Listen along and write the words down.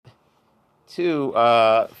to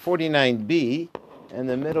 49b in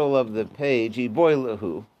the middle of the page,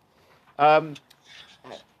 Iboilahu.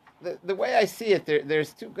 The way I see it,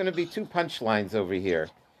 there's going to be two punchlines over here.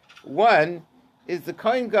 One, is the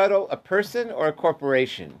Kohen Gadol a person or a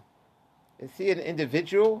corporation? Is he an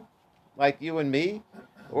individual like you and me,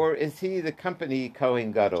 or is he the company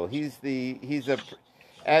Kohen Gadol?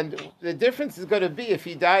 And the difference is going to be if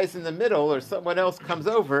he dies in the middle or someone else comes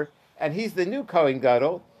over and he's the new Kohen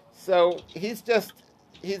Gadol. So did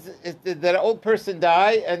that old person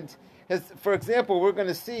die? And for example, we're going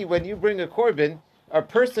to see when you bring a korban, a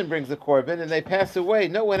person brings a korban and they pass away,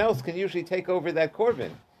 no one else can usually take over that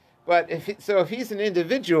korban. But if he's an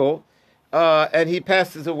individual and he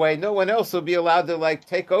passes away, no one else will be allowed to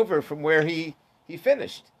take over from where he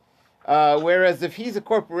finished. Whereas if he's a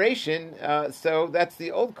corporation, so that's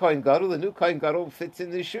the old Kohen Gadol, the new Kohen Gadol fits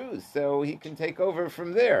in the shoes, so he can take over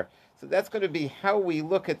from there. So that's going to be how we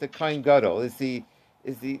look at the Kohen Gadol.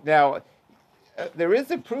 Now? There is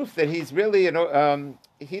a proof that he's really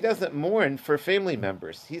he doesn't mourn for family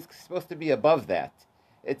members. He's supposed to be above that.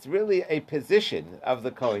 It's really a position of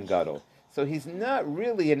the Kohen Gadol. So he's not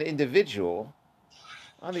really an individual.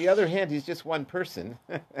 On the other hand, he's just one person.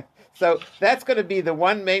 So that's going to be the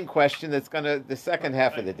one main question that's going to, the second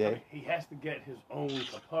half of the day. He has to get his own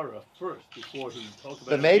kapara first before he talks about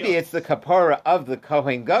But maybe it's the kapara of the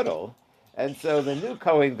Kohen Gadol. And so the new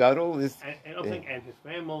Kohen Gadol is... And his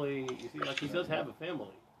family, you see, he does have a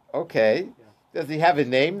family. Okay. Yeah. Does he have a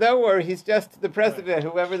name, though, or he's just the president,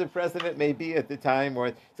 whoever the president may be at the time?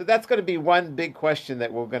 So that's going to be one big question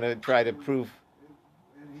that we're going to try to prove.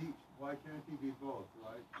 Why can't he be both,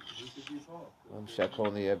 right? He could be both. It's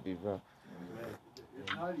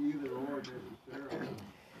not either or necessarily.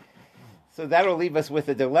 So that'll leave us with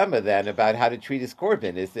a dilemma then about how to treat his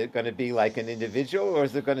korban. Is it going to be like an individual, or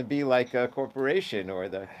is it going to be like a corporation, or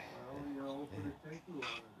the...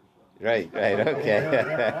 Right,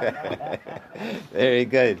 okay. Very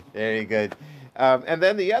good. And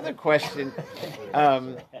then the other question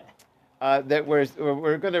that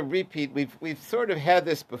we're going to repeat, we've sort of had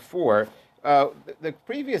this before. The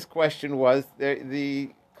previous question was the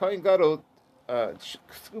Kohen Gadol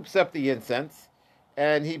scoops up the incense,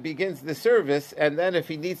 and he begins the service, and then if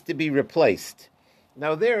he needs to be replaced.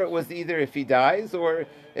 Now there it was either if he dies or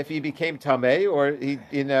if he became tameh or he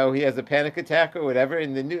has a panic attack or whatever,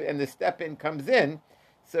 and the step-in comes in.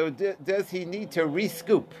 So does he need to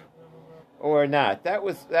re-scoop or not? That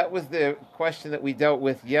was the question that we dealt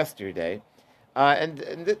with yesterday.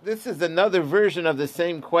 This is another version of the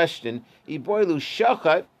same question. Iboilu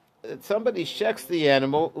shachat, somebody shechs the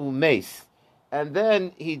animal, umes, and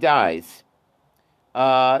then he dies.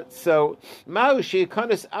 So, Ma'ushi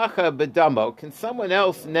acha bedamo. Can someone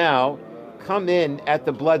else now come in at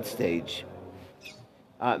the blood stage?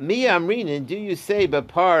 Mi amrinin, do you say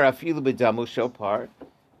bapar afilu bedamo shopar?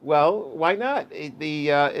 Well, why not?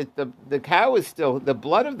 The cow is still, the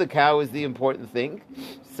blood of the cow is the important thing.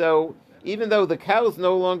 So, even though the cow is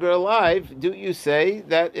no longer alive, do you say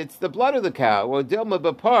that it's the blood of the cow? Well, dilma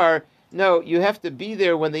bapar, no, you have to be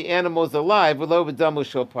there when the animal is alive. V'lo bedamo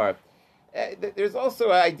shopar. There's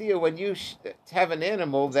also an idea when you have an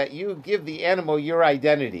animal that you give the animal your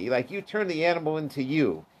identity. Like you turn the animal into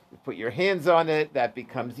you. You put your hands on it, that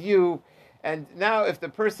becomes you. And now if the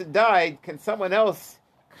person died, can someone else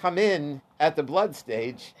come in at the blood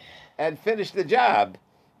stage and finish the job?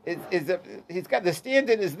 He's got the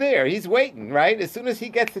stand-in is there. He's waiting, right? As soon as he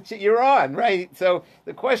gets it, you're on, right? So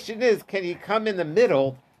the question is, can he come in the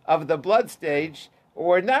middle of the blood stage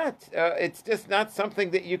or not? It's just not something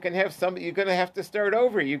that you can have. You're going to have to start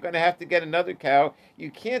over. You're going to have to get another cow. You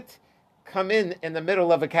can't come in the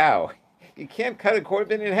middle of a cow. You can't cut a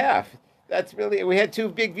korban in half. That's really, we had two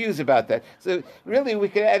big views about that. So really we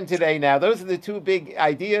could end today now. Those are the two big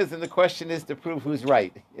ideas, and the question is to prove who's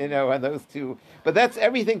right, on those two. But that's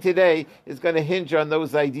everything today is going to hinge on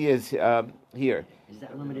those ideas here. Is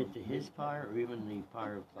that limited to his par or even the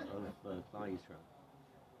par of Klal Yisrael?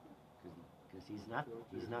 Because he's not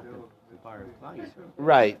the par of Klal Yisrael.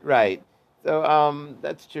 Right. So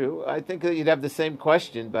that's true. I think that you'd have the same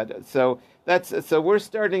question, but so we're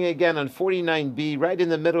starting again on 49b, right in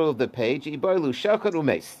the middle of the page. Iboilu shachar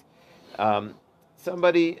umes.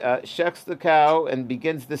 Somebody shechs the cow and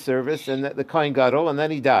begins the service, and the Kohen Gadol, and then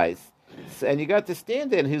he dies. And you got the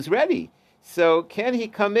stand-in who's ready. So can he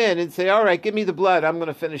come in and say, "All right, give me the blood. I'm going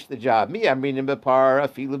to finish the job." Mi amrinim b'par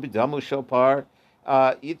afilu b'damu shopar.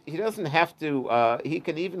 He doesn't have to, he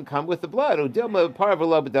can even come with the blood.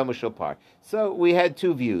 So we had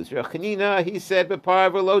two views. Rechanina, he said,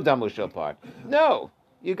 no,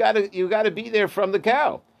 you gotta be there from the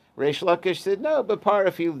cow. Reish Lakish said, no,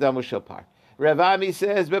 Rav Ami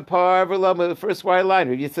says, "Bepar v'lama." The first white line.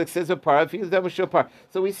 Rav Yitzchak says, "Bepar." If you done with par.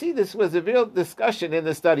 So we see this was a real discussion in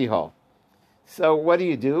the study hall. So what do?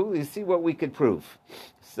 You see what we could prove.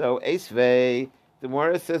 So Esvei, the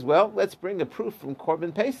Gemara says, well, let's bring a proof from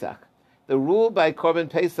Korban Pesach. The rule by Korban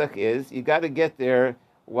Pesach is you got to get there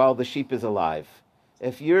while the sheep is alive.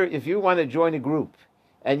 If you want to join a group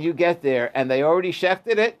and you get there and they already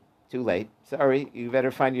shechted it, too late. Sorry, you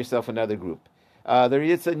better find yourself another group. There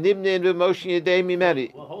is a nimnin v'moshe yedei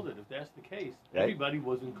mimeri. Well, hold it. If that's the case, Right. everybody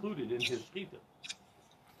was included in his shechita.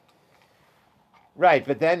 Right,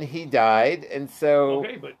 but then he died, and so...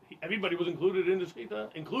 Okay, but everybody was included in the shechita,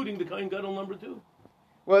 including the Kohen Gadol number 2.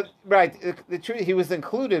 Well, right, the truth, he was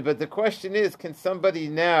included, but the question is, can somebody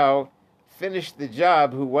now finish the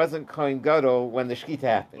job who wasn't Kohen Gadol when the shechita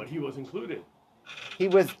happened? But he was included.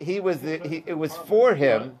 It was for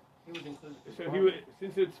him. He was included. So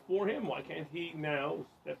since it's for him, why can't he now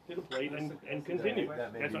step to the plate and continue?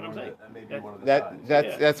 That's what I'm saying. That may be one of the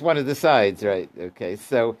sides. That's one of the sides, right? Okay,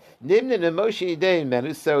 so Nimna and Moshe Yidei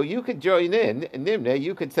Menu. So you could join in, Nimna.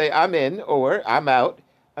 You could say I'm in or I'm out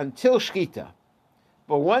until shkita.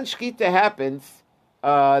 But once shkita happens,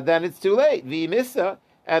 then it's too late. V'imissa,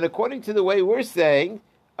 and according to the way we're saying,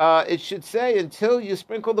 it should say until you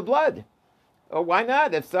sprinkle the blood. Or why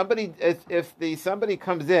not? If somebody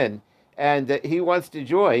comes in and he wants to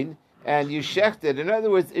join and you shecht it, in other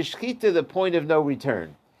words, is shkita the point of no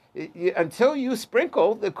return? Until you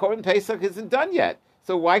sprinkle, the Korban Pesach isn't done yet.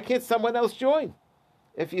 So why can't someone else join?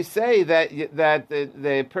 If you say that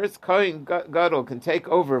the person Kohen Gadol can take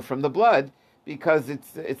over from the blood because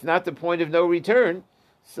it's not the point of no return,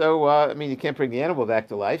 so you can't bring the animal back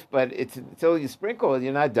to life, but it's until you sprinkle and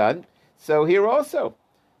you're not done. So here also.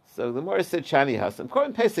 So the Gemara said Shani Hasam.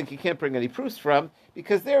 Korban Pesach you can't bring any proofs from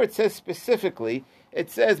because there it says specifically, it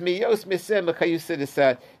says Miyos Misem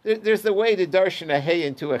Mechayusidasat. There's a way to darshan a hay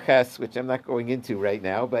into a ches, which I'm not going into right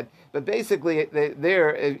now, but basically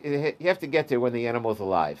you have to get there when the animal's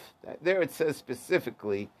alive. There it says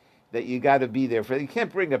specifically that you got to be there for. You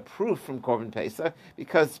can't bring a proof from Korban Pesach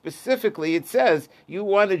because specifically it says you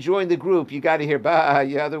want to join the group, you got to hear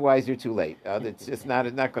otherwise you're too late. It's just not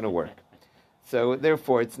going to work. So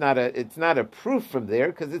therefore, it's not a proof from there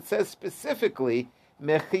because it says specifically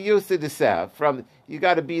from you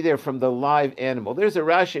got to be there from the live animal. There's a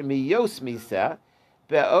Rashi miyos misa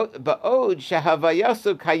ba'od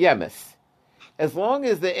shehavayasu kayemes. As long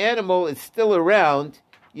as the animal is still around,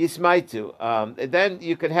 yismaitu. Then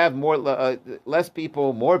you could have less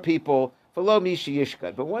people, more people. V'lo mishi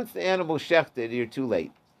yishkad. But once the animal shechted, you're too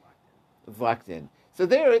late. It's locked in. So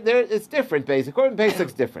there it's different. Basically, according to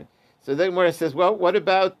Pesach's different. So then Gemara says, well, what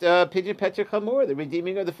about Pidyon Petra Chamor, the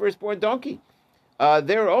redeeming of the firstborn donkey?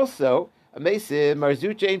 There also, so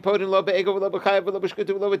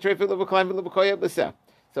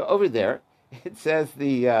over there, it says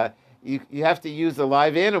you have to use a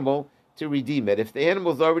live animal to redeem it. If the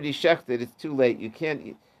animal's already shechted, it's too late. You can't,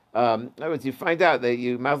 in other words, you find out that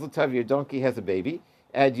Mazel Tov, your donkey has a baby,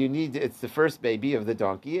 and it's the first baby of the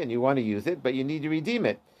donkey, and you want to use it, but you need to redeem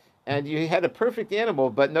it. And you had a perfect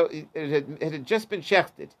animal, but no, it had just been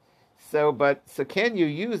shechted. So can you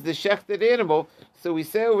use the shechted animal? So we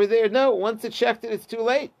say over there, no. Once it's shechted, it's too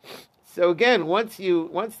late. So again, once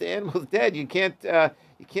the animal's dead, you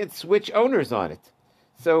can't switch owners on it.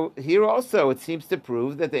 So here also, it seems to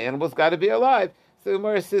prove that the animal's got to be alive. So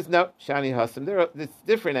Gemara says, no, Shani Hasam. It's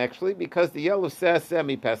different actually because the yellow says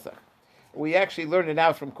semi Pesach. We actually learn it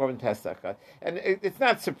out from Korban Pesach. And it's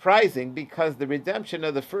not surprising because the redemption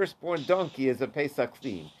of the firstborn donkey is a Pesach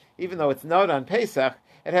theme. Even though it's not on Pesach,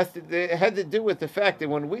 it had to do with the fact that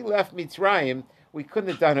when we left Mitzrayim, we couldn't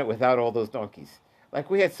have done it without all those donkeys. Like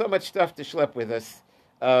we had so much stuff to schlep with us.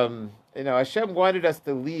 Hashem wanted us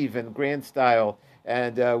to leave in grand style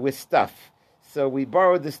and with stuff. So we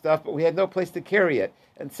borrowed the stuff, but we had no place to carry it.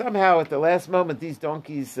 And somehow at the last moment, these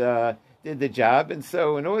donkeys did the job. And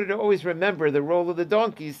so in order to always remember the role of the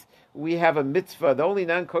donkeys, we have a mitzvah. The only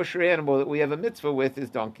non-kosher animal that we have a mitzvah with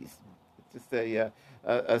is donkeys. It's just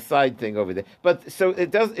a side thing over there. But so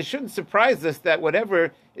it shouldn't surprise us that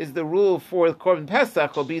whatever is the rule for Korban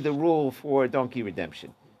Pesach will be the rule for donkey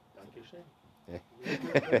redemption.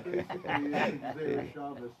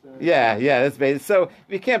 Yeah, that's basic. So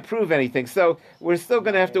we can't prove anything. So we're still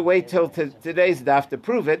going to have to wait till today's daf to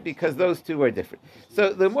prove it because those two are different.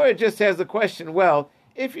 So the Gemara just has a question. Well,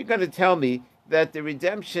 if you're going to tell me that the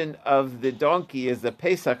redemption of the donkey is a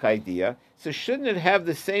Pesach idea, so shouldn't it have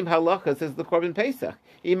the same halachas as the Korban Pesach?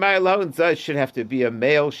 It should have to be a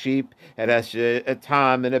male sheep. It has a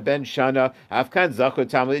tam and a ben shana. Afkan zachor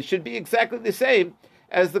tam. It should be exactly the same.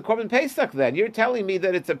 as the Korban Pesach then. You're telling me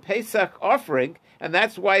that it's a Pesach offering, and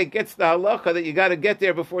that's why it gets the halacha that you got to get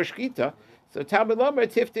there before Shkita. So Talmud Lomer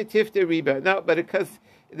tifte riba. No, but because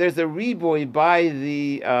there's a riboy by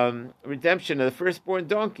the redemption of the firstborn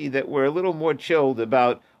donkey that we're a little more chilled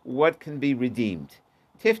about what can be redeemed.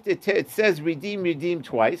 It says redeem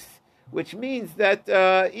twice, which means that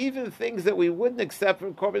even things that we wouldn't accept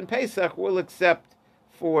from Korban Pesach, we'll accept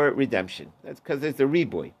for redemption. That's because there's a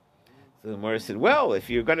riboy. So the Gemara said, well,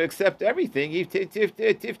 if you're going to accept everything, so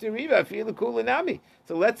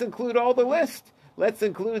let's include all the list. Let's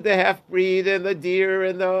include the half-breed and the deer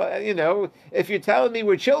and the, if you're telling me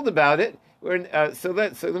we're chilled about it, so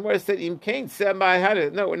the Gemara said,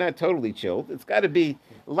 no, we're not totally chilled. It's got to be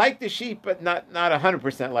like the sheep, but not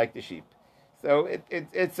 100% like the sheep. So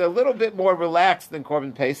it's a little bit more relaxed than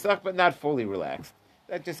Korban Pesach, but not fully relaxed.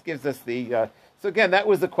 That just gives us the... So again, that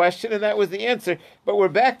was the question and that was the answer. But we're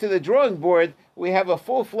back to the drawing board. We have a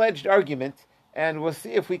full-fledged argument, and we'll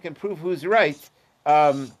see if we can prove who's right,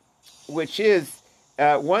 which is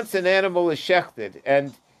once an animal is shechted.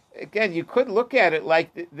 And again, you could look at it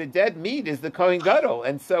like the dead meat is the Kohen Gadol,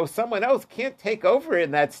 and so someone else can't take over in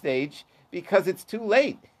that stage because it's too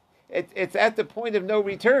late. It's at the point of no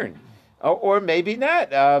return. Or maybe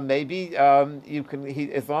not. Maybe you can.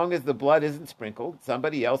 As long as the blood isn't sprinkled,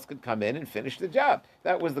 somebody else could come in and finish the job.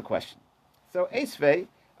 That was the question. So Esvei,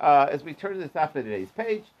 as we turn to the top of today's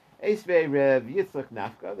page, Esvei Rev Yitzchak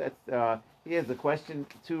Nafka. That's he has a question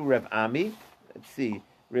to Rev Ami. Let's see.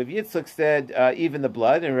 Rev Yitzchak said even the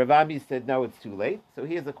blood, and Rev Ami said no, it's too late. So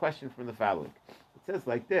he has a question from the following. It says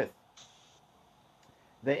like this: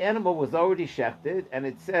 the animal was already shechted, and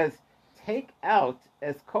it says, take out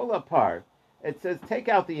as kolapar. It says take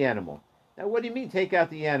out the animal. Now what do you mean take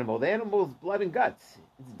out the animal? The animal's blood and guts.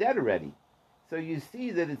 It's dead already. So you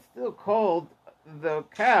see that it's still called the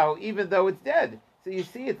cow even though it's dead. So you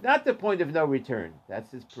see it's not the point of no return.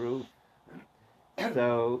 That's his proof.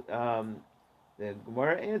 So the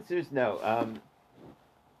Gemara answers no.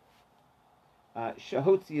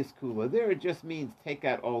 Shahotzias kula. There it just means take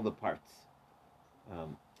out all the parts.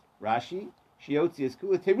 Rashi, Shiotzias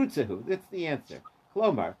kula terutzahu. That's the answer.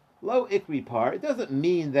 Klomar, lo ikri par. It doesn't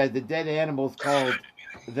mean that the dead animal is called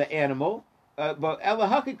the animal. But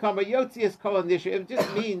elahaki kama yotzias kol nisha. It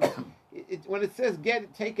just means when it says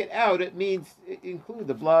take it out, it means include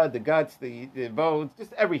the blood, the guts, the bones,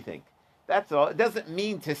 just everything. That's all. It doesn't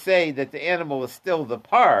mean to say that the animal is still the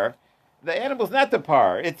par. The animal's not the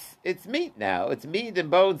par. It's meat now. It's meat and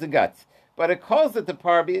bones and guts. But it calls it the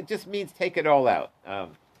par. It just means take it all out.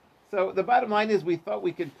 So the bottom line is we thought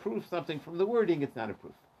we could prove something from the wording. It's not a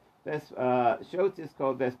proof. Shotz is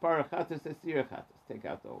called Vespara Chatos Esira Chatos. Take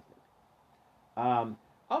out the whole thing.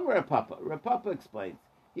 Rapapa explains.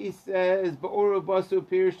 He says, Ba'oru Basu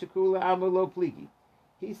Pir Shakula Amulo Pligi.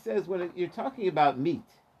 He says when you're talking about meat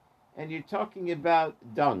and you're talking about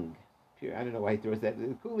dung, pure, I don't know why he throws that.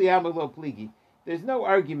 Kuli Amulo Pligi. There's no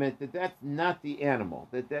argument that that's not the animal.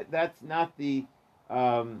 That's not the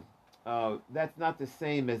that's not the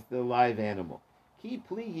same as the live animal. Ki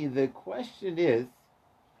pligi, the question is,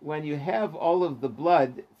 when you have all of the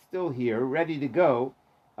blood still here, ready to go,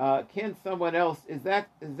 can someone else? Is the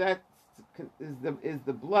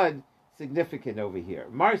blood significant over here?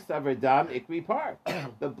 Mar savar dam ikri par.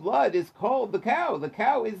 The blood is called the cow. The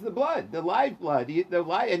cow is the blood, the live blood. And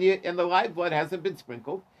the live blood hasn't been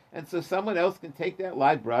sprinkled, and so someone else can take that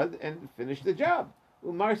live blood and finish the job.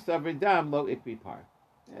 Umar savar dam lo ikri par.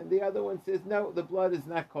 And the other one says, no, the blood is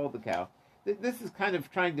not called the cow. This is kind of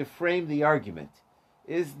trying to frame the argument.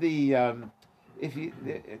 Is the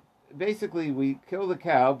basically we kill the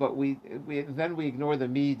cow, but we ignore the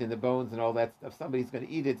meat and the bones and all that stuff. Somebody's going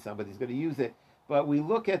to eat it, somebody's going to use it. But we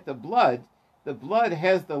look at the blood. The blood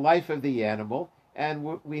has the life of the animal,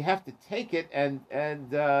 and we have to take it and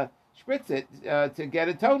spritz it to get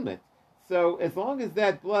atonement. So as long as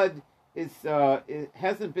that blood it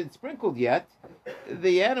hasn't been sprinkled yet,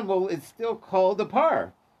 the animal is still called a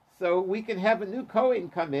par. So we can have a new Kohen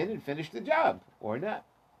come in and finish the job, or not.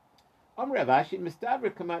 Ravashi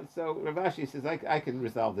Mistabra come out. So Ravashi says, I can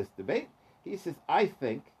resolve this debate. He says, I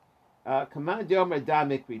think Command Yomer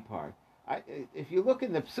Damikri par. If you look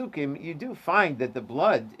in the psukim, you do find that the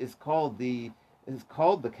blood is called the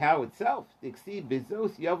cow itself. It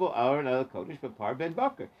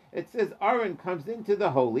says Aaron comes into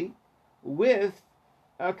the holy with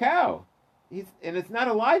a cow. And it's not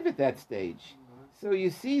alive at that stage. So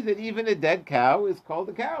you see that even a dead cow is called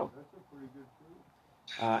a cow. That's a pretty good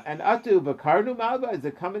proof. And Atu Bakarnu Malba, is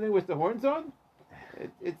it coming in with the horns on?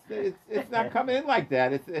 It's not coming in like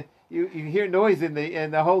that. you hear noise in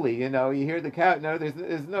the holy. You hear the cow. No,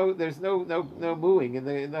 there's no mooing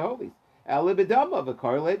in the holies. Alibidama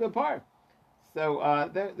v'kar lebapar. So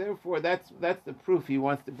therefore, that's the proof he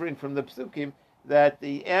wants to bring from the psukim that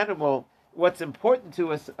the animal. What's important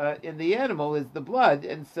to us in the animal is the blood,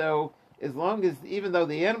 and so as long as, even though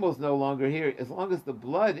the animal's no longer here, as long as the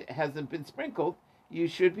blood hasn't been sprinkled, you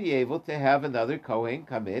should be able to have another Kohen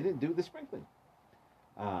come in and do the sprinkling.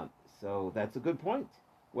 So that's a good point.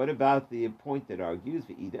 What about the point that argues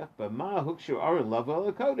v'idach b'ma hukshu aron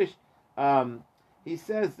lavo kodesh? He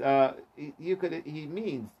says he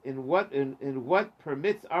means in what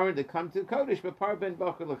permits Aaron to come to Kodesh b'par ben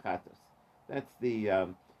bachar l'chatos. That's the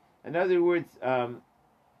in other words,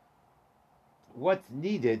 what's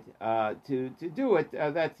needed to do it.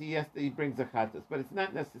 That's he brings a chatos, but it's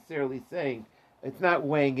not necessarily saying, it's not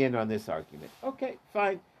weighing in on this argument. Okay,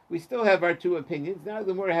 fine. We still have our two opinions. Now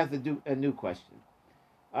the Gemara has a new question.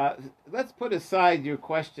 Let's put aside your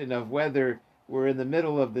question of whether we're in the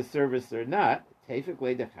middle of the service or not. Why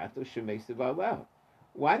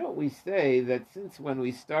don't we say that since when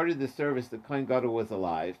we started the service, the Kohen Gadol was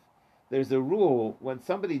alive? There's a rule: when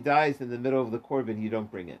somebody dies in the middle of the korban, you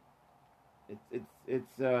don't bring it.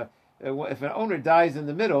 If an owner dies in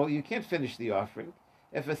the middle, you can't finish the offering.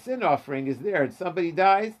 If a sin offering is there and somebody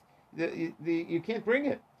dies, you can't bring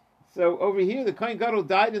it. So over here, the Kohen Gadol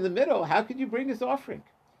died in the middle. How could you bring his offering?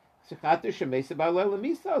 You got to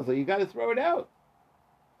throw it out.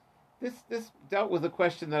 This dealt with a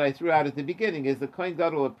question that I threw out at the beginning: is the Kohen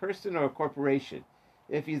Gadol a person or a corporation?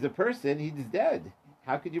 If he's a person, he's dead.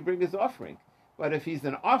 How could you bring his offering? But if he's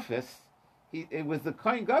an office, it was the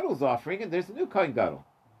Kohen Gadol's offering, and there's a new Kohen Gadol.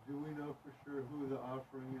 Do we know for sure who the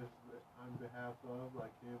offering is on behalf of, like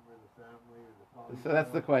him or the family or the father? So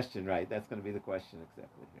that's the question, right? That's going to be the question,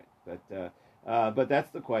 exactly. Right? But that's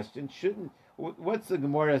the question. What's the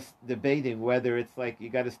Gemara debating whether it's like you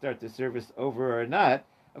got to start the service over or not?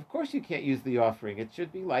 Of course, you can't use the offering. It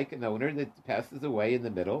should be like an owner that passes away in the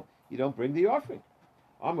middle. You don't bring the offering.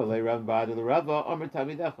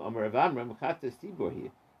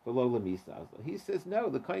 He says no.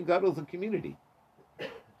 The Kohen Gadol is a community,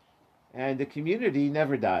 and the community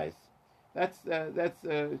never dies. Each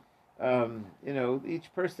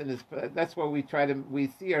person is. That's why we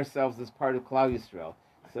see ourselves as part of Klal Yisrael.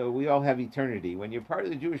 So we all have eternity. When you're part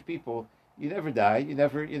of the Jewish people, you never die. You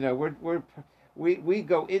never. We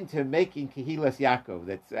go into making Kehilas Yaakov.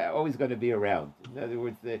 That's always going to be around. In other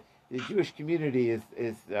words, the Jewish community is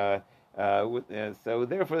so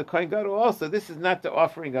therefore the Kohen Gadol also. This is not the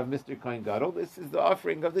offering of Mr. Kohen Gadol. This is the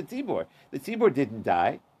offering of the Tzibor. The Tzibor didn't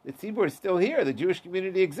die. The Tzibor is still here. The Jewish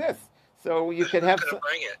community exists. So you can have. Who's going to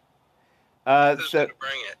bring it? Who's going to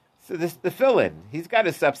bring it? So the fill-in. He's got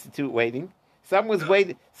a substitute waiting. Someone's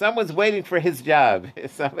waiting for his job.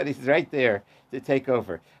 Somebody's right there to take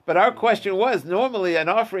over. But our question was, normally an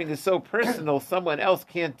offering is so personal, someone else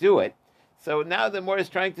can't do it. So now the Gemara is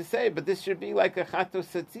trying to say, but this should be like a chatos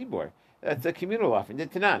tzibor. That's a communal offering. The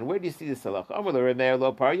Tanan, where do you see this halacha?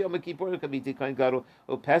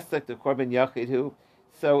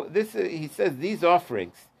 So this he says these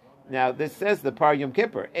offerings. Now this says the Par Yom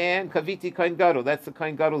Kippur and Kaviti Kohen Gadol. That's the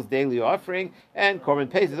Kohen Gadol's daily offering, and Korban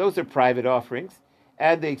Pesach. Those are private offerings,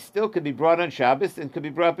 and they still could be brought on Shabbos and could be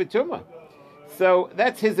brought b'tumah. So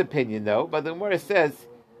that's his opinion, though. But the Gemara says,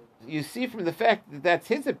 you see from the fact that that's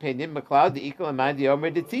his opinion, McLeod the Ikal Amandi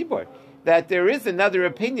Omer de Tzibor, that there is another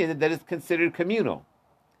opinion that is considered communal.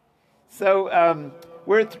 So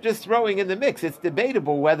we're just throwing in the mix. It's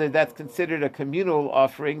debatable whether that's considered a communal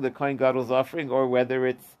offering, the Kohen Gadol's offering, or whether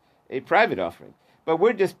it's a private offering. But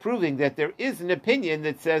we're just proving that there is an opinion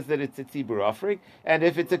that says that it's a tzibur offering, and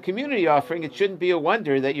if it's a community offering, it shouldn't be a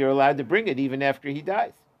wonder that you're allowed to bring it even after he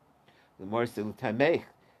dies. But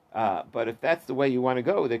if that's the way you want to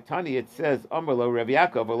go, the Tani, it says, Amrlo Rav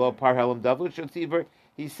Yaakov, Alo Par Halam Davut Shel Tzibur.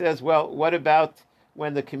 He says, well, what about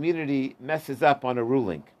when the community messes up on a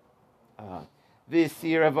ruling?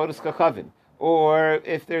 V'sir Avodas Kachavim. Or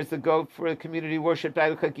if there's a goat for a community worship,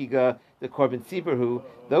 the Korban Tzibur,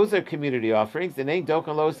 those are community offerings, and ain't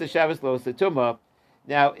Dokan Los the Shabbos Los the Tumah.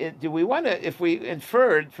 Now, do we want to, if we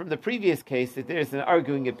inferred from the previous case that there's an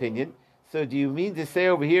arguing opinion, so do you mean to say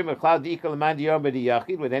over here,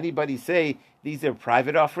 would anybody say these are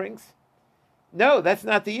private offerings? No, that's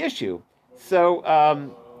not the issue. So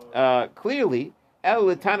clearly,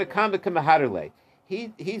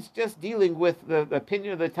 he's just dealing with the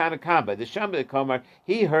opinion of the Tanakamba. The Shamba Komar,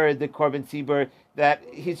 he heard the Korban Tzibur, that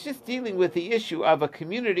he's just dealing with the issue of a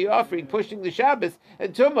community offering pushing the Shabbos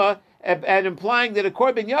and Tumah, and implying that a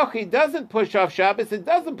Korban Yochid doesn't push off Shabbos and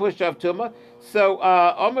doesn't push off Tumah. So,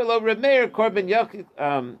 Omer Lo Reb Meir, Korban Yochid,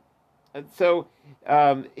 And so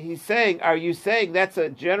he's saying, are you saying that's a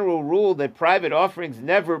general rule that private offerings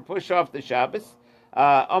never push off the Shabbos?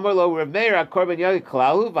 Amar lo Rav Meir korban yachid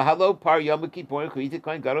klalu v'halo par Yom Kippur kuita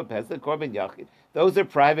kohen gadol pesach korban yachid. Those are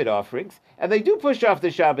private offerings, and they do push off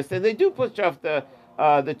the Shabbos, and they do push off the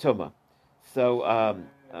Tumah. So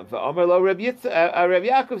Amar lo Rav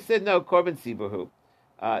Yaakov said no, korban sibahu.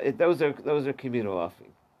 Those are communal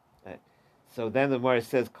offerings. So then the Gemara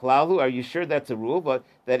says, Klalu, are you sure that's a rule? But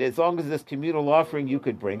that as long as this communal offering, you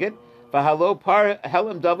could bring it. Those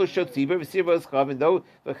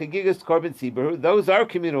are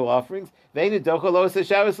communal offerings.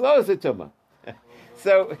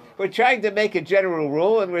 So we're trying to make a general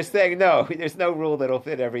rule, and we're saying, no, there's no rule that'll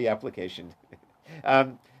fit every application.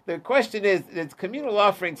 The question is communal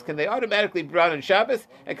offerings, can they automatically be brought on Shabbos,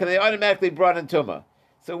 and can they automatically be brought on Tumah?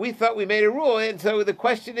 So we thought we made a rule, and so the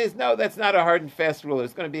question is, no, that's not a hard and fast rule.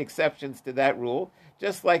 There's going to be exceptions to that rule,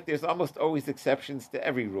 just like there's almost always exceptions to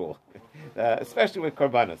every rule, especially with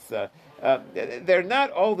korbanos. They're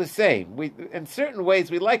not all the same. In certain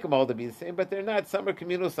ways, we like them all to be the same, but they're not. Some are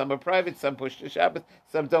communal, some are private, some push to Shabbat,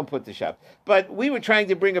 some don't put to Shabbat. But we were trying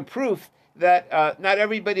to bring a proof that not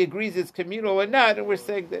everybody agrees it's communal or not, and we're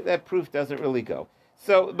saying that proof doesn't really go.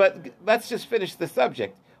 So, but let's just finish the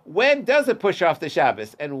subject. When does it push off the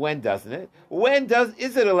Shabbos, and when doesn't it?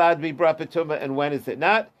 Is it allowed to be brought b'tumah, and when is it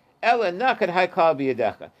not? Ela nakat haikal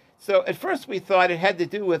b'yadecha. So at first we thought it had to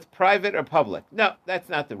do with private or public. No, that's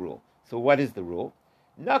not the rule. So what is the rule?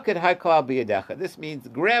 Nakat haikal b'yadecha. This means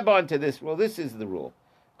grab onto this rule. This is the rule.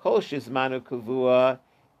 Kol shizmanu kavua.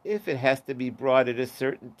 If it has to be brought at a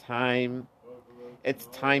certain time, it's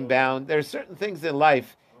time bound. There are certain things in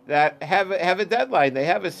life that have a deadline. They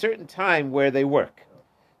have a certain time where they work.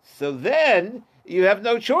 So then you have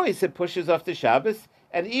no choice. It pushes off the Shabbos,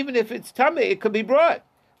 and even if it's tummy, it could be brought.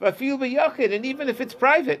 And even if it's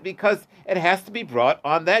private, because it has to be brought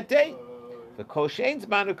on that day. The kol she'ein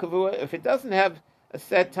zmanu kavua, if it doesn't have a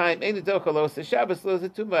set time,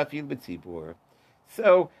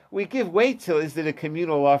 so we give weight to, is it a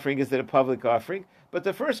communal offering, is it a public offering? But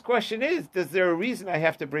the first question is there a reason I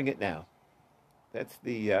have to bring it now? That's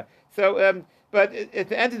the but at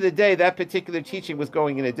the end of the day, that particular teaching was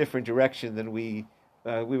going in a different direction than we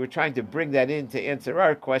were trying to bring that in to answer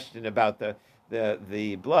our question about the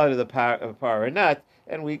blood of the power or not,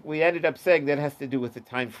 and we ended up saying that has to do with the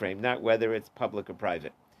time frame, not whether it's public or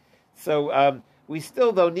private. So we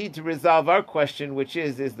still, though, need to resolve our question, which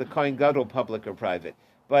is the Kohen Gadol public or private?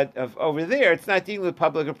 But over there, it's not dealing with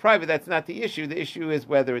public or private. That's not the issue. The issue is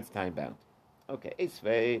whether it's time bound. Okay,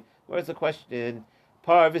 Esvei, where's the question?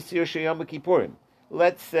 Par v'sir sheyom kippurim.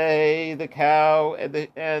 Let's say the cow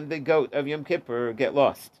and the goat of Yom Kippur get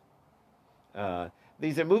lost.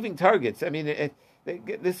 These are moving targets. I mean,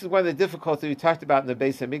 this is one of the difficulties we talked about in the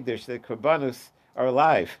Beis Hamikdash, that korbanos are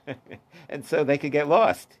alive, and so they could get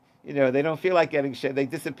lost. You know, they don't feel like getting shed; they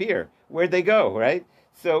disappear. Where'd they go, right?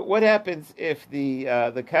 So, what happens if the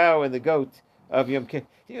cow and the goat of Yom Kippur?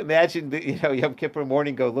 Can you imagine Yom Kippur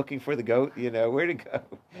morning go looking for the goat? Where to go?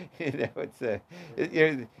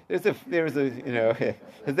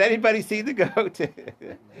 Has anybody seen the goat?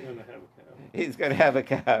 He's going to have a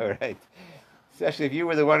cow, right? Especially if you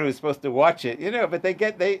were the one who was supposed to watch it, But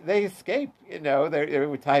they escape,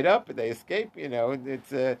 They're tied up, and they escape, It's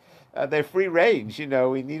they're free range,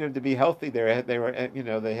 We need them to be healthy. They have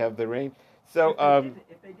the range. So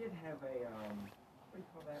if they did have a what do you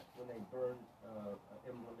call that when they burn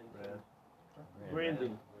emblem?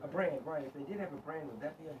 Branding. A brand, right? If they did have a brand, would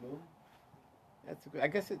that be a moon? that's I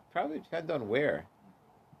guess it probably depends on where.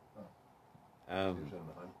 Usually on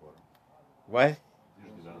the hindquarter. What?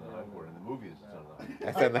 Usually on the hindquarter. In the movies, it's on the hindquarter.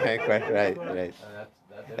 That's on the hindquarter, right.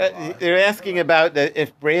 That's They're asking about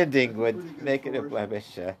if branding would make it a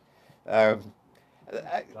blemish. John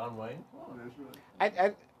Wayne?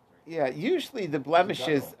 Yeah, usually the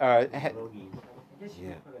blemishes are. I guess you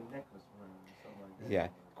Yeah. could put a necklace on it or something like that. Yeah.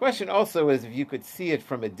 Question also is if you could see it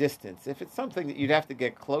from a distance. If it's something that you'd have to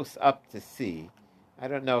get close up to see, I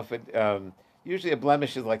don't know if it. Usually a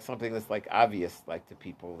blemish is like something that's like obvious, like to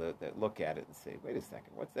people that look at it and say, "Wait a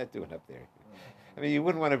second, what's that doing up there?" I mean, you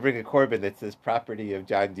wouldn't want to bring a Corbin that says "property of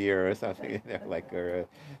John Deere" or something, I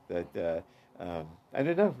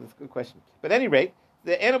don't know. That's a good question. But at any rate,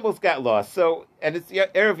 the animals got lost. So, and it's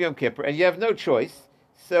Erev Yom Kippur, and you have no choice.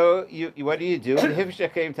 So, you what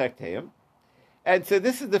do? And so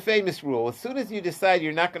this is the famous rule. As soon as you decide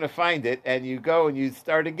you're not going to find it, and you go and you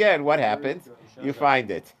start again, what happens? You find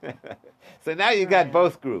it. So now you got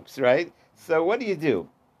both groups, right? So what do?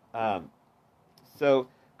 So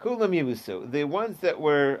kulam yivusu, the ones that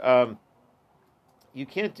were you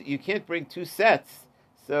can't bring two sets.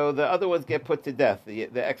 So the other ones get put to death, the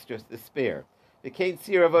extra, the spare. The Kain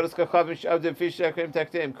Sir Avodas Kachavim Shavdim Fish Shakrim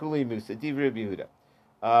Taktem Kuli Musa Divrei Rabbi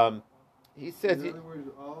Yehuda. He says. In other words,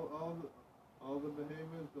 all the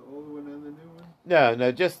behemoths, the old one and the new one.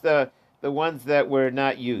 No, just the ones that were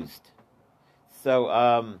not used.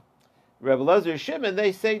 So Rebbe Lazar Shimon,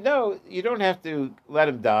 they say no, you don't have to let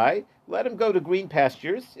him die. Let him go to green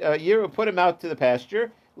pastures. You put him out to the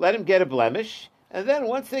pasture. Let him get a blemish, and then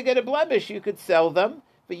once they get a blemish, you could sell them.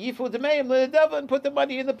 And put the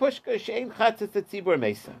money in the pushka,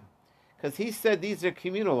 because he said these are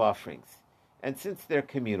communal offerings, and since they're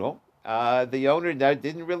communal, the owner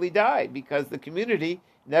didn't really die because the community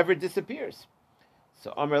never disappears.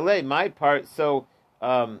 So Amarle, my part. So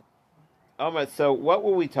so what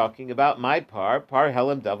were we talking about? My par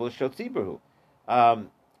helam double shotzibrahu.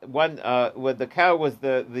 One with the cow was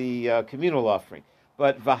the communal offering,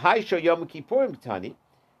 but v'haisho yom kippurim tani.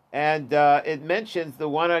 And it mentions the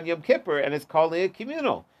one on Yom Kippur, and it's calling it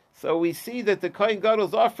communal. So we see that the Kohen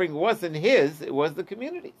Gadol's offering wasn't his; it was the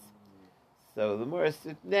community's. So the Morris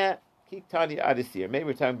said, "Nah, keep Tani Adisir." Maybe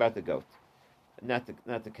we're talking about the goat, not the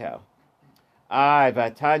cow. That's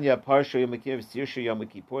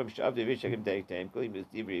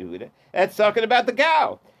talking about the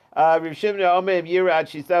cow. You should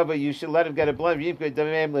let him get a blend.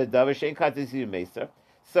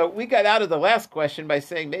 So we got out of the last question by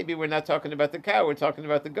saying maybe we're not talking about the cow, we're talking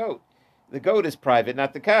about the goat. The goat is private,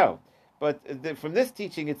 not the cow. But from this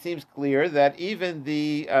teaching, it seems clear that even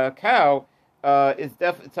the cow is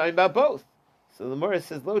definitely talking about both. So the Gemara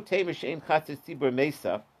says, "Lo teimesh ein chatzis tzibur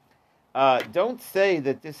mesa." Don't say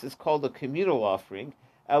that this is called a communal offering.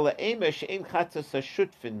 Ela eimesh ein chatzis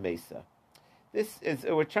hashutfin mesa.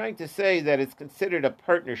 We're trying to say that it's considered a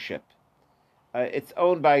partnership. It's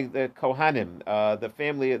owned by the Kohanim, the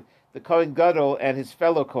family of the Kohen Gadol and his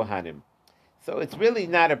fellow Kohanim. So it's really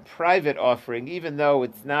not a private offering, even though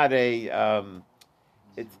it's not it's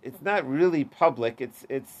not really public. It's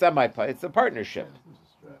semi-public. It's a partnership.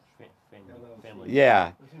 Family. Yeah.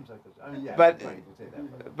 It seems like this. I mean, yeah, But- right, you can say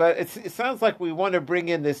that, But it sounds like we want to bring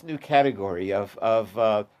in this new category of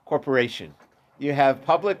corporation. You have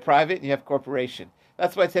public, private, and you have corporation.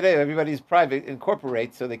 That's why today everybody's private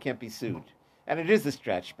incorporates so they can't be sued. And it is a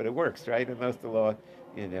stretch, but it works, right? And most of the law,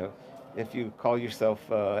 if you call yourself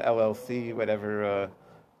LLC, whatever.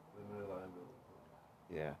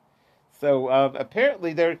 Yeah. So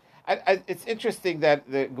apparently it's interesting that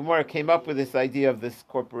the Gemara came up with this idea of this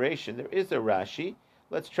corporation. There is a Rashi.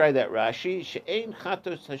 Let's try that Rashi. She'ein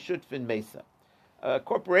chatos hashutfin mesa.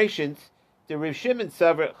 Corporations, the Rav Shimon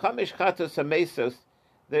Savar, chamish chatos hamesos,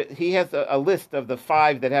 he has a list of the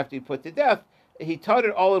 5 that have to be put to death. He taught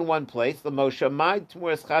it all in one place. The Moshe Maid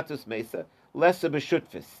Tmuras Chatus Mesa, Lesa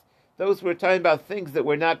B'Shutfis. Those were talking about things that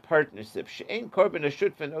were not partnerships. She'ein korban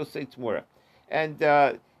hashutfin osei tmura. And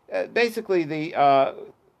basically, the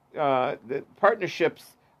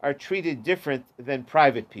partnerships are treated different than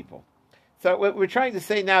private people. So what we're trying to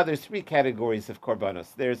say now, there's 3 categories of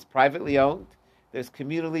korbanos. There's privately owned, there's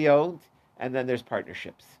communally owned, and then there's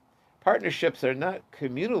partnerships. Partnerships are not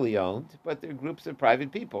communally owned, but they're groups of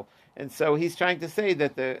private people. And so he's trying to say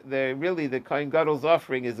that the Kohen Gadol's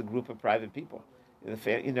offering is a group of private people.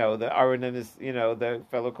 The Aaron and his, the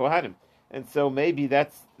fellow Kohanim. And so maybe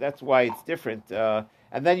that's why it's different.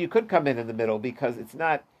 And then you could come in the middle because it's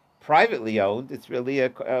not privately owned; it's really a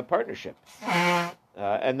partnership,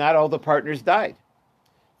 and not all the partners died.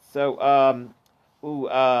 So,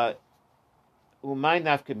 umay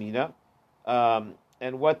nafkamina,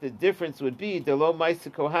 and what the difference would be: delo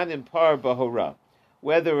ma'isa kohanim par bahora,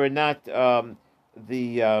 whether or not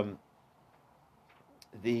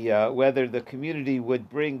whether the community would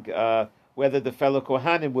bring. Whether the fellow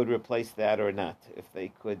Kohanim would replace that or not, if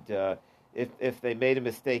they could, if they made a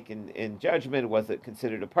mistake in judgment, was it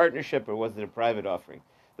considered a partnership or was it a private offering?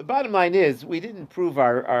 The bottom line is we didn't prove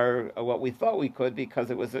our what we thought we could because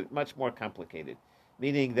it was much more complicated.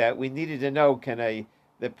 Meaning that we needed to know can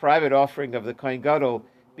the private offering of the Kohen Gadol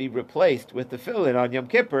be replaced with the fill-in on Yom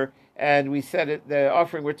Kippur, and we said the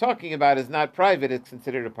offering we're talking about is not private; it's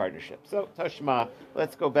considered a partnership. So Tashma,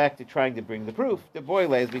 let's go back to trying to bring the proof. The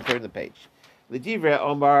boile as we turn the page. L'divrei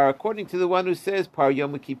Omar, according to the one who says Par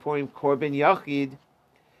Yom Kippurim Korban Yachid,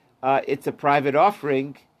 it's a private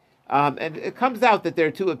offering, and it comes out that there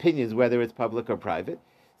are 2 opinions whether it's public or private.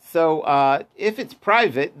 So if it's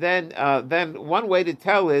private, then one way to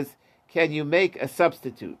tell is can you make a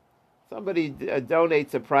substitute? Somebody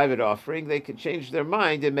donates a private offering, they could change their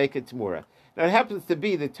mind and make a Tamura. Now, it happens to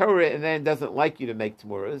be the Torah and then doesn't like you to make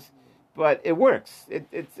Tamuras, but it works.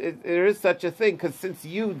 There is such a thing, because since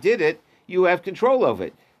you did it, you have control over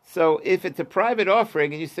it. So if it's a private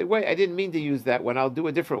offering and you say, wait, I didn't mean to use that one, I'll do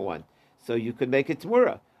a different one. So you could make it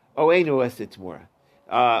Tmura. Einu es Tmura.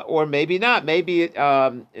 Or maybe not. Maybe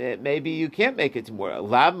you can't make it Tmura.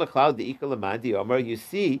 Lab Mechlal De'ika Lamandi Omer. You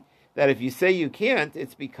see that if you say you can't,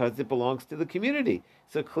 it's because it belongs to the community.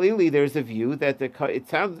 So clearly there's a view that it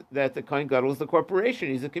sounds that the Kohen Gadol is the corporation.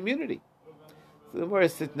 He's a community. So the Gemara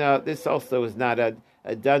said, no, this also is not a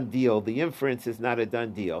done deal. The inference is not a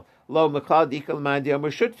done deal. Lo Mechlal De'ika Lamandi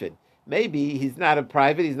Omer Shutfin. Maybe he's not a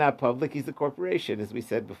private, he's not public, he's a corporation, as we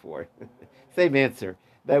said before. Same answer.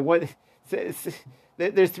 There's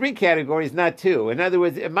three categories, not two. In other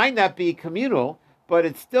words, it might not be communal, but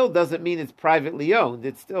it still doesn't mean it's privately owned.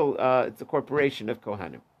 It's still it's a corporation of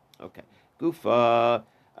Kohanim. Okay. Gufa.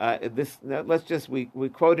 We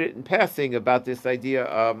quoted it in passing about this idea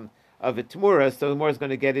of a Tmura, so the more is going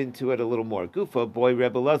to get into it a little more. Gufa, boy,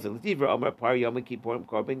 Rebbe Lazar.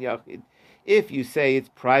 If you say it's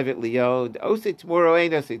privately owned, ose Tmura or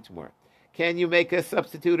ain't ose Tmura, can you make a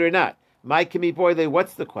substitute or not? My Kimi Boyle,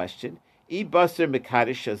 what's the question? E Basar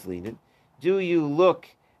Mekadesh Shazlinin. Do you look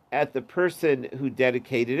at the person who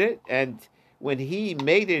dedicated it, and when he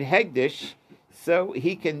made it Hegdish, so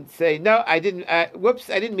he can say, no, I didn't, I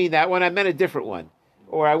didn't mean that one, I meant a different one,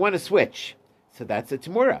 or I want to switch. So that's a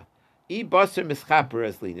Tmura. E Basar Mischaper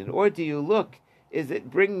Azlinin. Or do you look, is it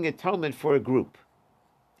bringing atonement for a group?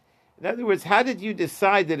 In other words, how did you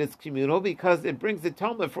decide that it's communal? Because it brings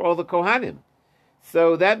atonement for all the Kohanim.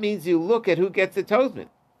 So that means you look at who gets atonement.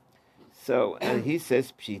 So he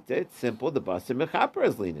says, Pshita, it's simple, the Basar Mechaper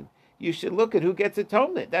is leaning. You should look at who gets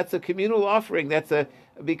atonement. That's a communal offering.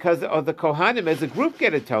 Because of the Kohanim as a group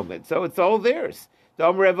get atonement. So it's all theirs. The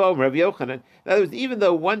Omer Rav Yochanan. In other words, even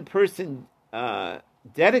though one person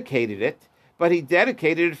dedicated it, but he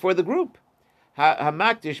dedicated it for the group.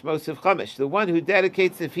 Hamakdish Mosef Chamish, the one who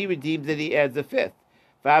dedicates, if he redeems it, he adds a fifth.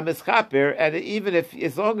 V'amischaper, and even if,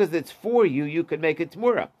 as long as it's for you, you can make it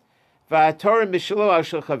Tmura. V'atorah mishlo al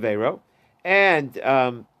shel chavero, and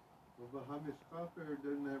well, Hamischaper,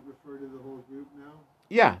 doesn't that refer to the whole group now?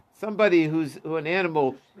 Yeah, somebody who an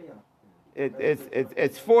animal,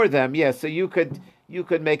 it's for them. Yeah, so you could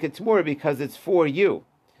make it Tmura because it's for you.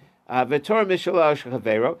 V'atorah mishlo al shel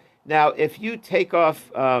chavero. Now, if you take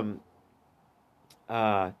off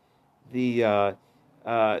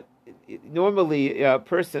normally a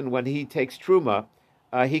person, when he takes truma,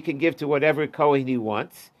 he can give to whatever kohen he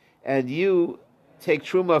wants, and you take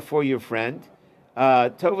truma for your friend.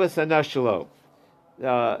 Tovas anashalo.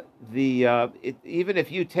 Even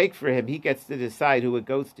if you take for him, he gets to decide who it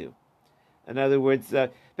goes to. In other words,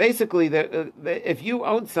 basically, if you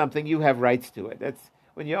own something, you have rights to it. That's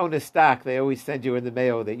when you own a stock. They always send you in the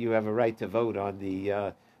mail that you have a right to vote on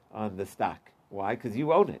the stock. Why? Because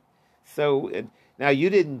you own it. So now you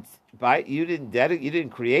didn't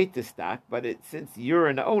create the stock, but since you're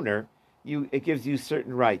an owner, it gives you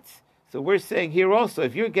certain rights. So we're saying here also,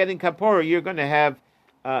 if you're getting kapora, you're going to have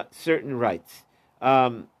certain rights.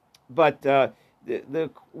 But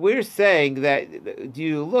we're saying that, do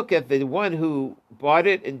you look at the one who bought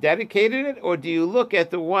it and dedicated it, or do you look at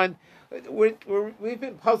the one? We've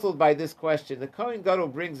been puzzled by this question. The Kohen Gadol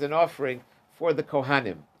brings an offering for the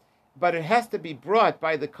Kohanim, but it has to be brought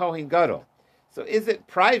by the Kohen Gadol. So is it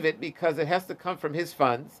private because it has to come from his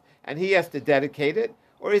funds and he has to dedicate it?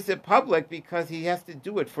 Or is it public because he has to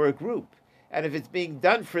do it for a group? And if it's being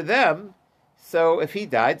done for them, so if he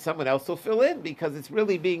died, someone else will fill in because it's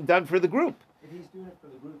really being done for the group. If he's doing it for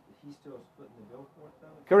the group, he's still splitting the bill for it, though?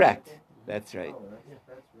 Correct. That's right. Oh,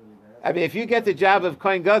 that's really bad. I mean, if you get the job of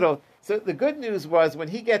Kohen Gadol, so the good news was when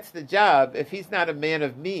he gets the job, if he's not a man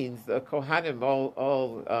of means, the Kohanim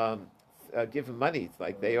all give him money. It's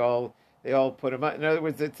like they all put him on. In other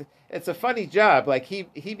words, it's a funny job. Like he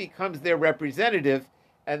becomes their representative,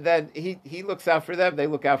 and then he looks out for them. They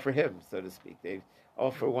look out for him, so to speak. They all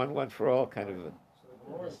for one for all kind of.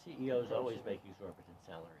 Well, the CEOs always make exorbitant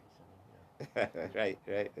salaries. Right,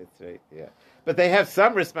 that's right, yeah. But they have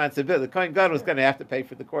some responsibility. The Kohen Gadol is going to have to pay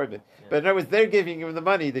for the korban. Yeah. But in other words, they're giving him the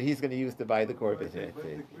money that he's going to use to buy the korban. But the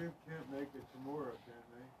group can't make it tomorrow, can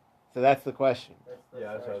they? So that's the question. That's what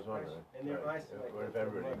I was wondering. And then right. What if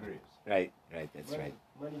everybody agrees? Right, that's right.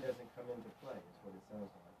 Money doesn't come into play, is what it sounds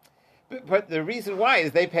like. But the reason why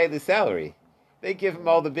is they pay the salary. They give him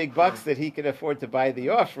all the big bucks that he can afford to buy the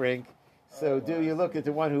offering. So do you look at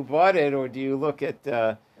the one who bought it, or do you look at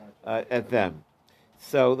them?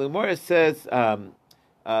 So the Gemara says, La'olam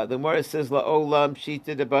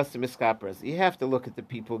shita de basa miskapras. You have to look at the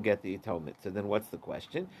people who get the atonement. So then what's the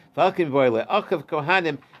question? The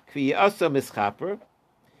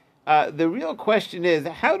real question is,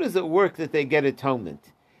 how does it work that they get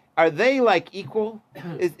atonement? are they like equal?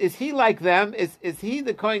 Is he like them? Is he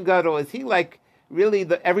the Kohen Gadol? Is he like really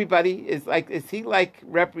the everybody? Is he like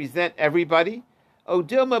represent everybody?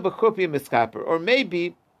 Or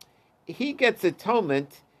maybe he gets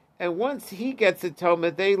atonement, and once he gets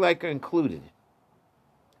atonement, they like are included.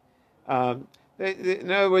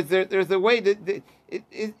 In other words, there's a way that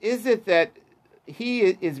is it that he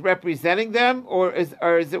is representing them, or is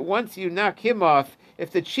it once you knock him off,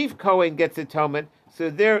 if the chief Kohen gets atonement, so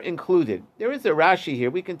they're included? There is a Rashi here.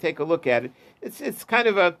 We can take a look at it. It's kind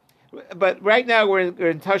of but right now we're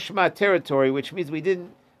in Tashma territory, which means we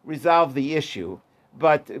didn't resolve the issue.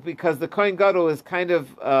 But because the Kohen Gadol is kind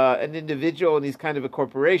of an individual and he's kind of a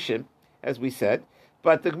corporation, as we said,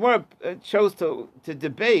 but the Gemara chose to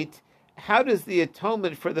debate how does the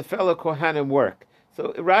atonement for the fellow Kohanim work.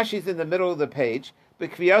 So Rashi's in the middle of the page.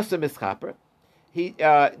 B'kviyasa mischaper.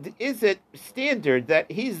 Is it standard that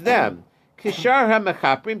he's them? Kishar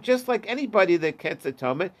ha-mechaprim, just like anybody that gets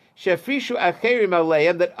atonement, shefrishu acherim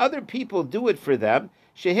aleim, that other people do it for them,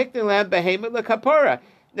 shehikne lam behemet lekapora.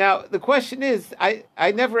 Now, the question is, I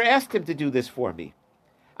never asked him to do this for me.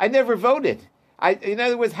 I never voted. In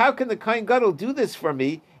other words, how can the Kohen Gadol do this for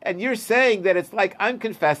me? And you're saying that it's like I'm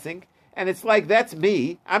confessing, and it's like that's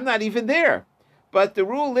me. I'm not even there. But the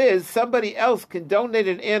rule is somebody else can donate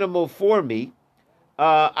an animal for me.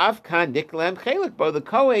 Afkan niklam chelikbo. The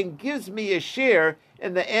Kohen gives me a share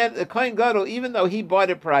in the Kohen Gadol, even though he bought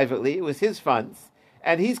it privately. It was his funds,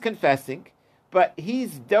 and he's confessing. But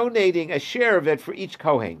he's donating a share of it for each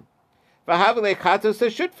Kohen. So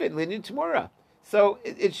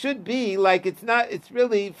it should be like it's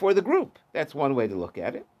really for the group. That's one way to look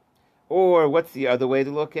at it. Or what's the other way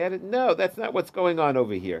to look at it? No, that's not what's going on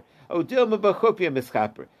over here. Or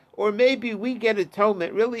maybe we get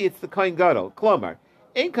atonement, really it's the Kohen Gadol. Klomar,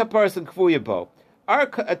 ein kaparsan kfuyabo. Our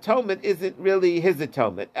atonement isn't really his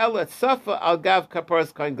atonement. Ela safa al gav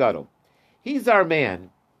kaparas Kohen Gadol. He's our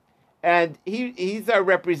man. And he's our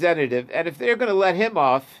representative, and if they're going to let him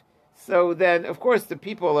off, so then, of course, the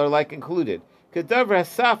people are like included. Kedavra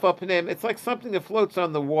hasaf al panim, it's like something that floats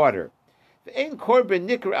on the water. Ein korban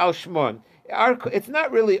nikra al shmon. It's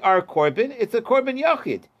not really our korban, it's a korban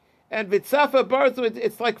yachid. And vitzafa barzu,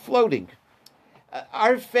 it's like floating.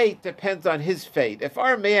 Our fate depends on his fate. If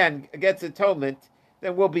our man gets atonement,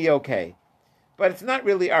 then we'll be okay. But it's not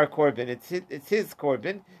really our korban, it's his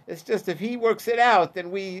korban. It's just if he works it out, then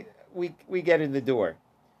we get in the door.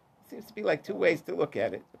 Seems to be like two ways to look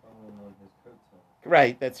at it.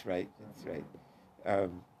 Right, that's right.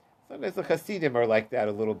 Sometimes the Hasidim are like that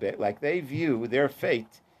a little bit. Like they view their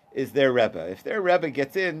fate is their Rebbe. If their Rebbe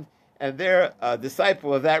gets in and they're a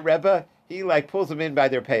disciple of that Rebbe, he like pulls them in by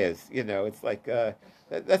their payas. It's like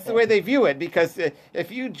that's the way they view it. Because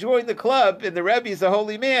if you join the club and the Rebbe is a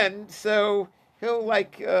holy man, so he'll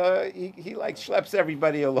like he like schleps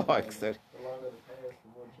everybody along. So.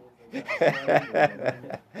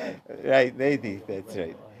 Right, maybe that's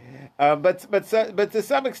right. But to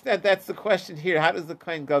some extent, that's the question here. How does the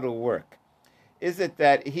Kohen Gadol work? Is it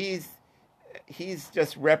that he's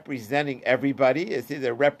just representing everybody? Is he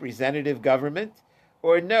the representative government,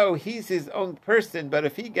 or no? He's his own person. But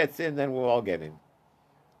if he gets in, then we'll all get in.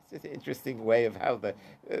 It's just an interesting way of how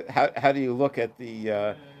how do you look at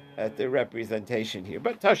the representation here?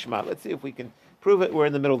 But Tashma, let's see if we can prove it. We're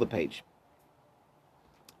in the middle of the page.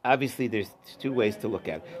 Obviously, there's two ways to look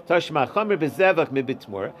at it. Tashma chamer bezevach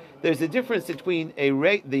mibitmura. There's a difference between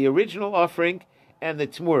the original offering and the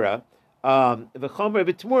tmura. The chomer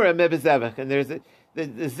b'tmura mebezevach, and there's the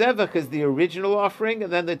zevach is the original offering,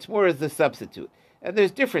 and then the tmura is the substitute. And there's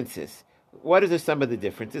differences. What are some of the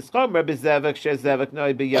differences? Chomer bezevach shezevach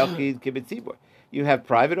noi b'yachid kibitzibur. You have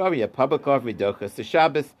private offering, you have public offering, dochas to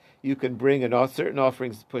Shabbos. You can bring certain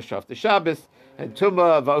offerings to push off the Shabbos, and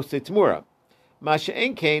tumah v'osei tmura. Masha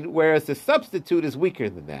Enkain, whereas the substitute is weaker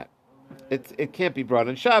than that. It can't be brought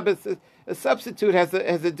on Shabbos. A substitute has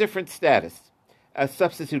a different status, a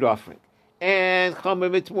substitute offering. And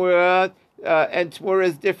Chomer Tmura, and Tmura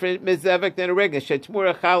is different, Mizevek, than a regular.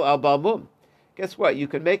 Tmura Chal al Balmum. Guess what? You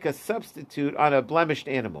can make a substitute on a blemished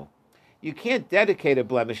animal. You can't dedicate a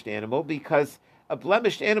blemished animal because a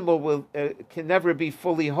blemished animal can never be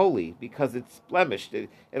fully holy because it's blemished.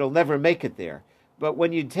 It'll never make it there. But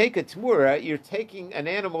when you take a tmura, you're taking an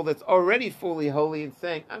animal that's already fully holy and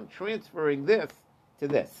saying, I'm transferring this to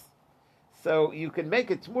this. So you can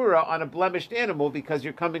make a tmura on a blemished animal because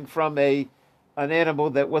you're coming from an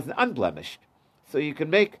animal that wasn't unblemished. So you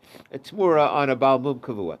can make a tmura on a Baal Mum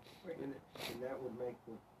Kavua. And that would make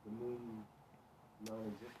the moon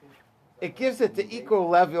non-existent? It gives it the equal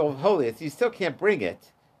level of holiness. You still can't bring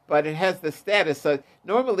it, but it has the status. So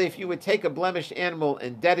normally, if you would take a blemished animal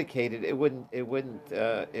and dedicate it, it wouldn't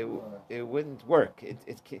work.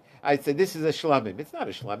 I said this is a shlamim. It's not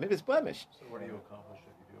a shlamim. It's blemished. So what do you accomplish if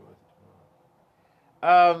you do it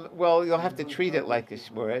Well, you'll have to treat it like a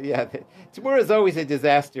shmura. Yeah, shmura is always a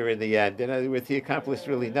disaster in the end. In other words, he accomplished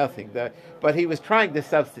really nothing. But he was trying to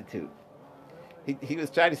substitute. He was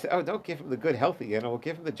trying to say, oh, don't give him the good, healthy animal.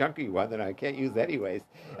 Give him the junky one that I can't use anyways.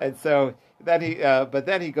 And so then but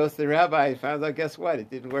then he goes to the rabbi and finds out, guess what? It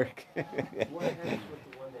didn't work. What happens with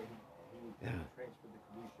the one that he transferred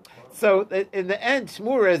the kedusha from? So in the end,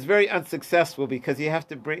 shmura is very unsuccessful because you have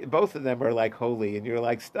to bring both of them are like holy, and you're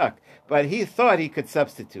like stuck. But he thought he could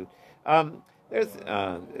substitute. That's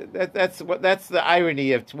the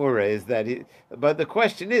irony of Tmura is that. But the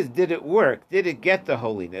question is, did it work? Did it get the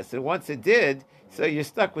holiness? And once it did, so you're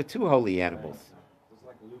stuck with two holy animals. It's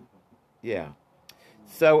like a loop. Yeah.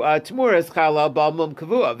 So Tmura is chalal balmum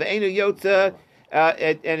kavua ve'enu yotza.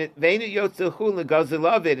 Ve'enu yotza chul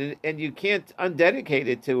negazilavid, and you can't undedicate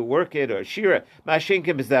it to work it or shira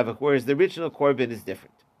mashinkim bezevach, whereas the original korban is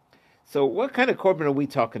different. So what kind of korban are we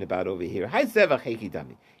talking about over here? Hai zevach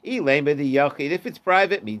hekidami. If it's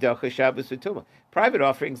private, midacha Shabbos or Tumah. Private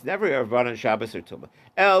offerings never are brought on Shabbos or Tumah.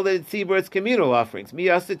 El tzibur, it's communal offerings.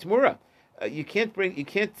 Miyasa Tmura. You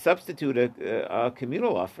can't substitute a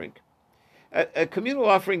communal offering. A communal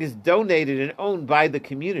offering is donated and owned by the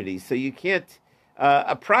community, so you can't.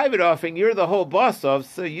 A private offering, you're the whole boss of,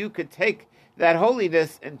 so you could take that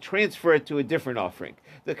holiness and transfer it to a different offering.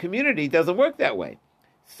 The community doesn't work that way.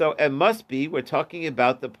 So it must be, we're talking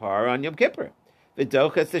about the par on Yom Kippur.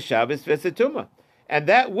 V'dochas the Shabbos v'setuma. And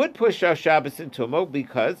that would push our Shabbos and Tumah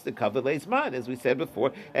because the kavod leizman, as we said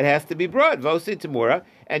before, it has to be brought, vosi Tamura,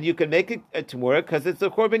 and you can make it a Tamura because it's a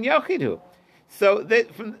korban yachidu. So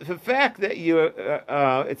from the fact that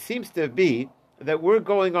it seems to be that we're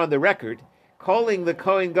going on the record calling the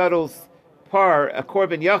Kohen Gadol's par a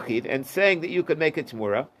korban yachid and saying that you could make a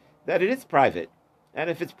Tamura, that it is private. And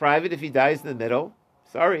if it's private, if he dies in the middle,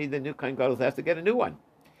 sorry, the new Kohen Gadol has to get a new one.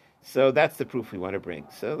 So that's the proof we want to bring.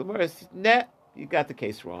 So the Gemara says, nah, you got the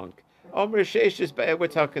case wrong. Omer Sheshes, we're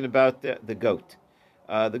talking about the goat.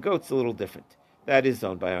 The goat's a little different. That is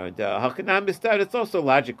owned by our Hakanam Bistad. It's also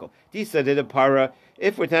logical. Disa did a para.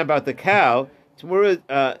 If we're talking about the cow, Tamura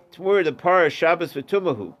the para Shabbos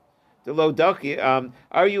v'tumahu, the lo daki.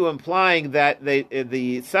 Are you implying that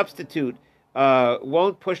the substitute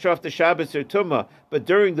won't push off the Shabbos or Tumah, but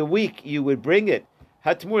during the week you would bring it?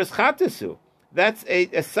 Hatmuras chatasu. That's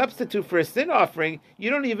a substitute for a sin offering. You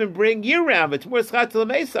don't even bring year-round.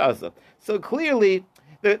 So clearly,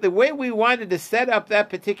 the way we wanted to set up that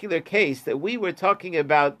particular case, that we were talking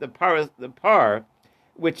about the par,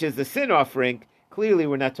 which is a sin offering, clearly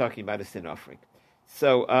we're not talking about a sin offering.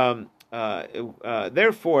 So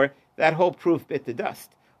therefore, that whole proof bit the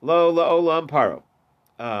dust. Lo la'olam paro.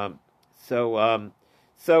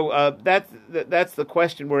 So that's the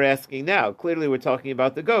question we're asking now. Clearly, we're talking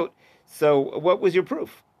about the goat. So what was your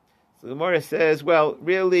proof? So the Gemara says, well,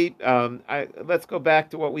 really, let's go back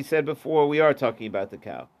to what we said before. We are talking about the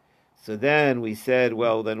cow. So then we said,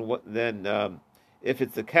 well, then if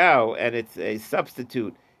it's a cow and it's a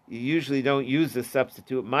substitute, you usually don't use the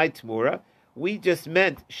substitute, my Tamura. We just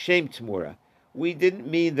meant shem Tamura. We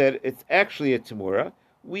didn't mean that it's actually a Tamura.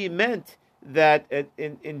 We meant that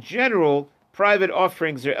in general, private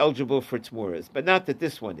offerings are eligible for Tamuras, but not that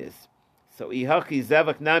this one is. So ihachi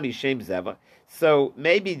zevach nami shem zevach. So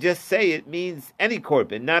maybe just say it means any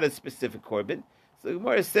korban, not a specific korban. So the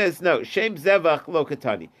Gemara says no. Shem zevach lo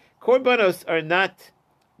katani. Korbanos are not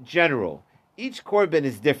general. Each korban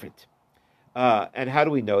is different. And how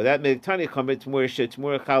do we know that?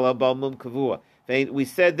 We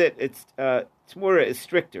said that it's Tamura is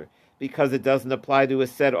stricter because it doesn't apply to a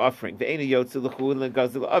set offering. And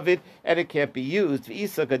it can't be used.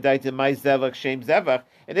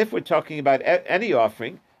 And if we're talking about any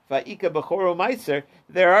offering,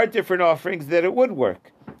 there are different offerings that it would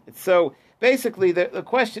work. So basically, the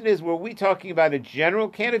question is, were we talking about a general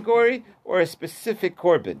category or a specific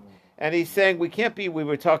korban? And he's saying we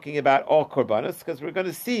were talking about all korbanos, because we're going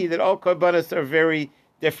to see that all korbanos are very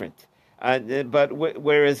different. But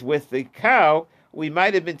whereas with the cow, we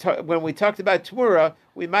might have been when we talked about Tamura,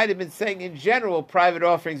 we might have been saying in general private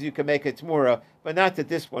offerings you can make a Tamura, but not that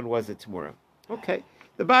this one was a Tamura. Okay.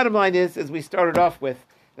 The bottom line is, as we started off with,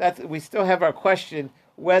 that we still have our question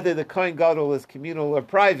whether the Kohen Gadol is communal or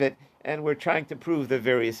private, and we're trying to prove the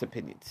various opinions.